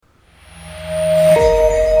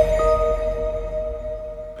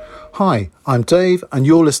Hi, I'm Dave and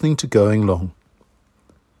you're listening to Going Long.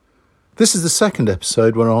 This is the second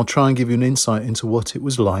episode where I'll try and give you an insight into what it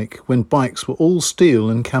was like when bikes were all steel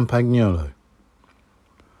in Campagnolo.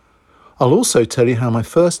 I'll also tell you how my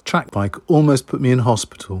first track bike almost put me in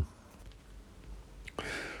hospital.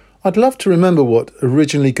 I'd love to remember what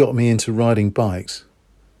originally got me into riding bikes.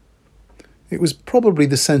 It was probably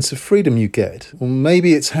the sense of freedom you get, or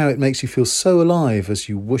maybe it's how it makes you feel so alive as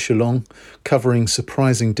you whoosh along, covering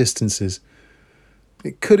surprising distances.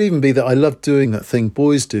 It could even be that I loved doing that thing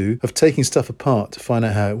boys do of taking stuff apart to find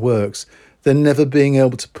out how it works, then never being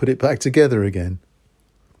able to put it back together again.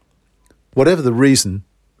 Whatever the reason,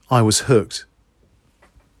 I was hooked.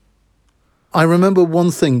 I remember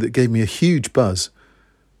one thing that gave me a huge buzz.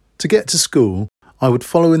 To get to school, I would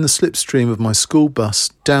follow in the slipstream of my school bus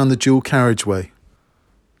down the dual carriageway.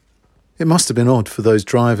 It must have been odd for those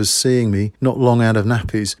drivers seeing me, not long out of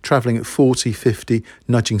nappies, travelling at 40, 50,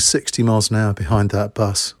 nudging 60 miles an hour behind that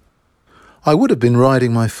bus. I would have been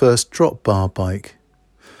riding my first drop bar bike,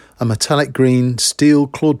 a metallic green steel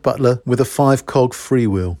Claude Butler with a 5-cog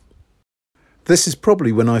freewheel. This is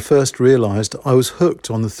probably when I first realised I was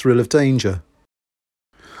hooked on the thrill of danger.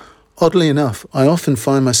 Oddly enough, I often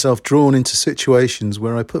find myself drawn into situations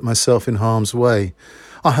where I put myself in harm's way.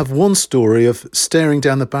 I have one story of staring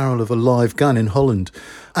down the barrel of a live gun in Holland,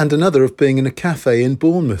 and another of being in a cafe in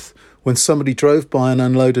Bournemouth when somebody drove by and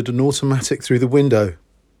unloaded an automatic through the window.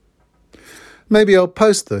 Maybe I'll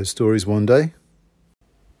post those stories one day.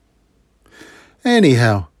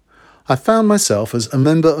 Anyhow, I found myself as a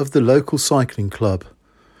member of the local cycling club,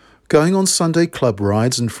 going on Sunday club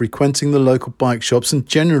rides and frequenting the local bike shops and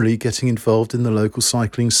generally getting involved in the local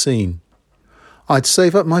cycling scene. I'd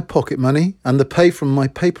save up my pocket money and the pay from my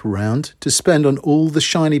paper round to spend on all the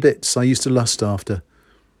shiny bits I used to lust after.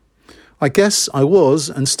 I guess I was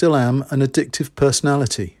and still am an addictive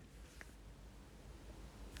personality.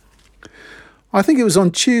 I think it was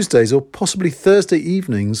on Tuesdays or possibly Thursday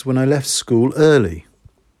evenings when I left school early.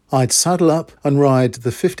 I'd saddle up and ride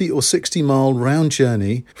the 50 or 60 mile round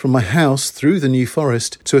journey from my house through the New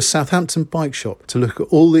Forest to a Southampton bike shop to look at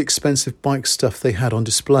all the expensive bike stuff they had on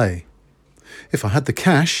display. If I had the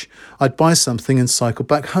cash, I'd buy something and cycle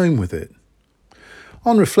back home with it.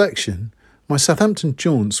 On reflection, my Southampton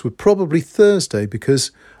jaunts were probably Thursday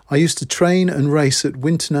because I used to train and race at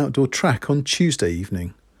Winton Outdoor Track on Tuesday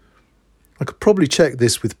evening. I could probably check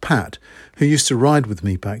this with Pat, who used to ride with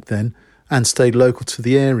me back then, and stayed local to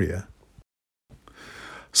the area.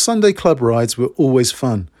 Sunday club rides were always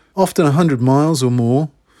fun, often 100 miles or more.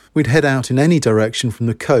 We'd head out in any direction from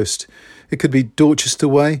the coast. It could be Dorchester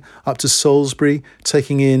way, up to Salisbury,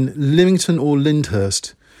 taking in Lymington or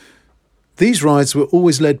Lyndhurst. These rides were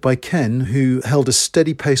always led by Ken, who held a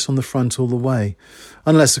steady pace on the front all the way,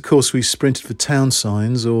 unless of course we sprinted for town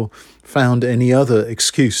signs or found any other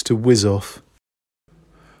excuse to whiz off.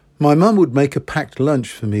 My mum would make a packed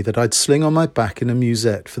lunch for me that I'd sling on my back in a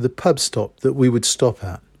musette for the pub stop that we would stop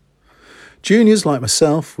at. Juniors like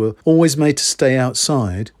myself were always made to stay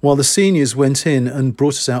outside, while the seniors went in and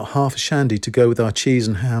brought us out half a shandy to go with our cheese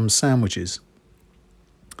and ham sandwiches.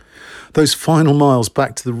 Those final miles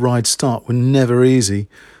back to the ride start were never easy.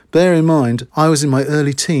 Bear in mind, I was in my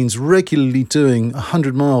early teens regularly doing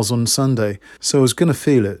 100 miles on Sunday, so I was going to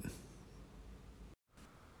feel it.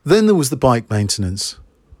 Then there was the bike maintenance.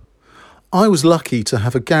 I was lucky to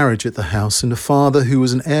have a garage at the house and a father who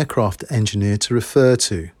was an aircraft engineer to refer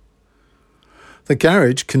to. The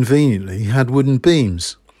garage, conveniently, had wooden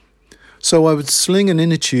beams, so I would sling an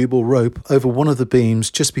inner tube or rope over one of the beams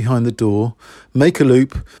just behind the door, make a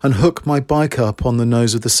loop and hook my bike up on the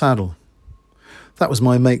nose of the saddle. That was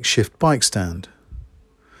my makeshift bike stand.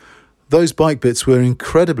 Those bike bits were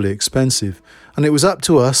incredibly expensive, and it was up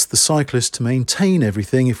to us, the cyclists, to maintain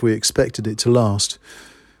everything if we expected it to last.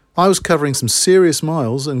 I was covering some serious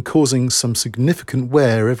miles and causing some significant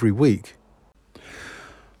wear every week.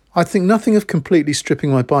 I'd think nothing of completely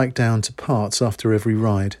stripping my bike down to parts after every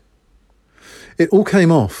ride. It all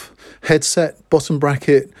came off: headset, bottom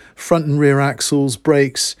bracket, front and rear axles,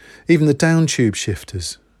 brakes, even the down tube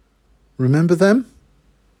shifters. Remember them?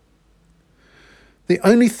 The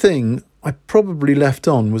only thing I probably left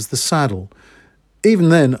on was the saddle. Even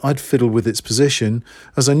then, I'd fiddle with its position,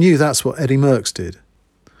 as I knew that's what Eddie Merckx did.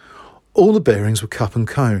 All the bearings were cup and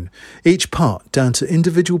cone. Each part, down to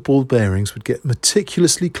individual ball bearings, would get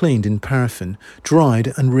meticulously cleaned in paraffin,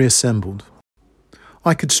 dried and reassembled.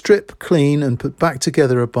 I could strip, clean and put back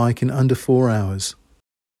together a bike in under 4 hours.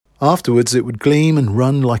 Afterwards it would gleam and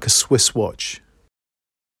run like a Swiss watch.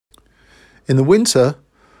 In the winter,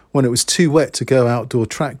 when it was too wet to go outdoor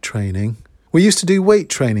track training, we used to do weight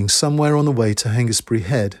training somewhere on the way to Hengistbury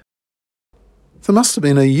Head. There must have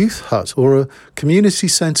been a youth hut or a community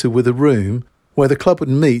centre with a room where the club would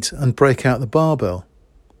meet and break out the barbell.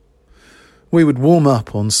 We would warm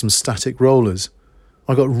up on some static rollers.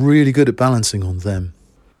 I got really good at balancing on them.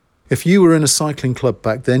 If you were in a cycling club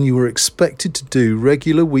back then, you were expected to do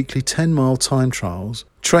regular weekly 10-mile time trials,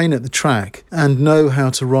 train at the track, and know how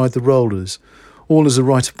to ride the rollers, all as a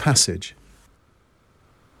rite of passage.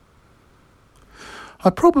 I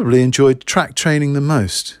probably enjoyed track training the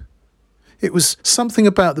most. It was something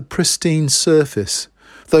about the pristine surface,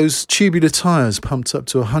 those tubular tyres pumped up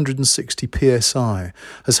to 160 psi,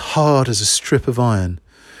 as hard as a strip of iron.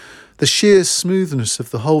 The sheer smoothness of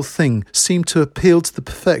the whole thing seemed to appeal to the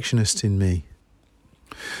perfectionist in me.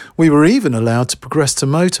 We were even allowed to progress to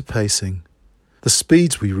motor pacing. The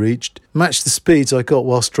speeds we reached matched the speeds I got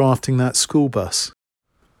whilst drafting that school bus.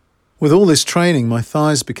 With all this training, my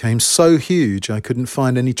thighs became so huge I couldn't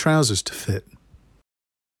find any trousers to fit.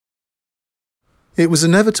 It was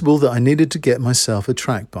inevitable that I needed to get myself a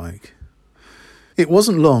track bike. It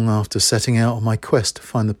wasn't long after setting out on my quest to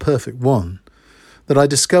find the perfect one that I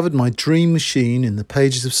discovered my dream machine in the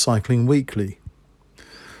pages of Cycling Weekly.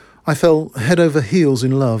 I fell head over heels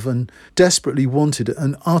in love and desperately wanted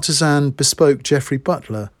an artisan bespoke Geoffrey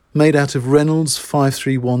Butler made out of Reynolds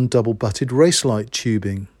 531 double-butted racelight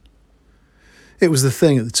tubing. It was the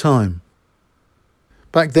thing at the time.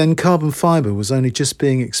 Back then, carbon fibre was only just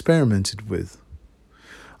being experimented with.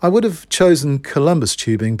 I would have chosen Columbus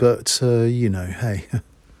tubing, but, hey.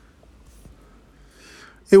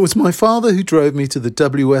 It was my father who drove me to the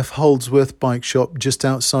W.F. Holdsworth bike shop just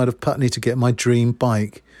outside of Putney to get my dream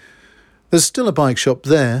bike. There's still a bike shop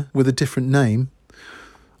there with a different name.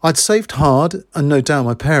 I'd saved hard, and no doubt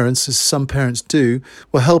my parents, as some parents do,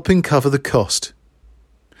 were helping cover the cost.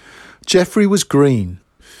 Geoffrey was green.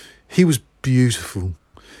 He was beautiful.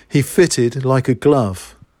 He fitted like a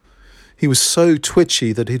glove. He was so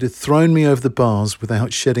twitchy that he'd have thrown me over the bars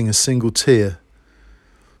without shedding a single tear.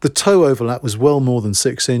 The toe overlap was well more than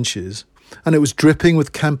 6 inches, and it was dripping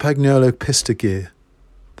with Campagnolo pista gear.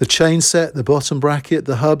 The chain set, the bottom bracket,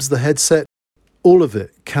 the hubs, the headset, all of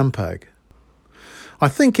it Campag. I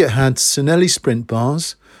think it had Sinelli sprint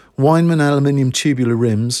bars, Weinmann aluminium tubular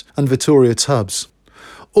rims, and Vittoria tubs.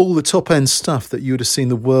 All the top-end stuff that you would have seen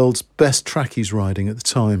the world's best trackies riding at the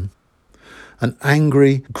time. An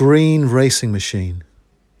angry, green racing machine.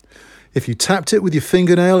 If you tapped it with your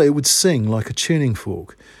fingernail, it would sing like a tuning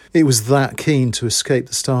fork. It was that keen to escape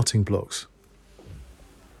the starting blocks.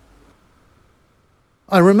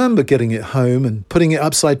 I remember getting it home and putting it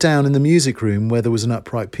upside down in the music room where there was an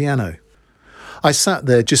upright piano. I sat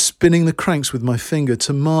there just spinning the cranks with my finger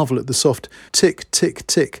to marvel at the soft tick, tick,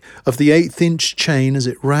 tick of the 1/8-inch chain as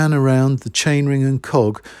it ran around the chainring and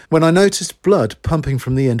cog when I noticed blood pumping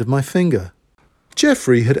from the end of my finger.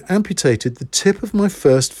 Geoffrey had amputated the tip of my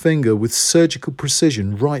first finger with surgical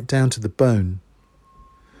precision right down to the bone.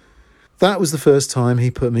 That was the first time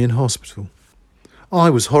he put me in hospital. I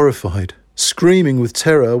was horrified, screaming with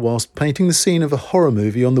terror whilst painting the scene of a horror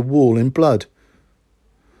movie on the wall in blood.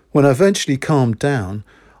 When I eventually calmed down,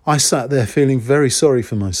 I sat there feeling very sorry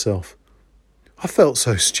for myself. I felt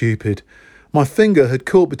so stupid. My finger had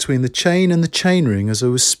caught between the chain and the chainring as I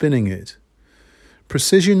was spinning it.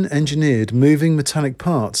 Precision-engineered moving metallic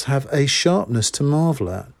parts have a sharpness to marvel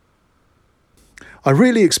at. I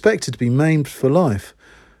really expected to be maimed for life.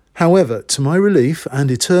 However, to my relief and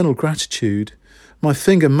eternal gratitude, my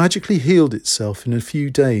finger magically healed itself in a few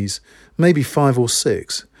days, maybe 5 or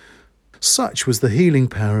 6. Such was the healing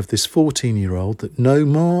power of this 14-year-old that no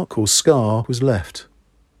mark or scar was left.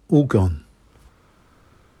 All gone.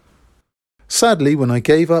 Sadly, when I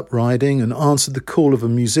gave up riding and answered the call of a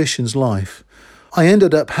musician's life, I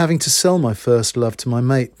ended up having to sell my first love to my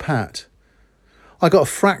mate Pat. I got a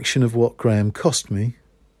fraction of what Graham cost me.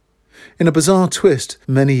 In a bizarre twist,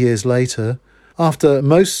 many years later, after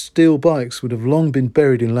most steel bikes would have long been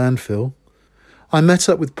buried in landfill, I met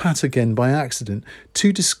up with Pat again by accident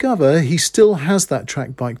to discover he still has that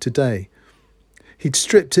track bike today. He'd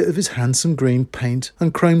stripped it of his handsome green paint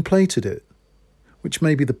and chrome-plated it, which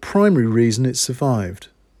may be the primary reason it survived.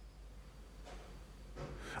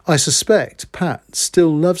 I suspect Pat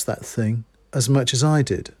still loves that thing as much as I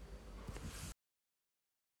did.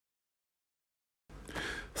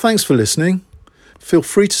 Thanks for listening. Feel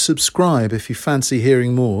free to subscribe if you fancy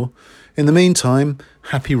hearing more. In the meantime,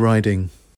 happy riding.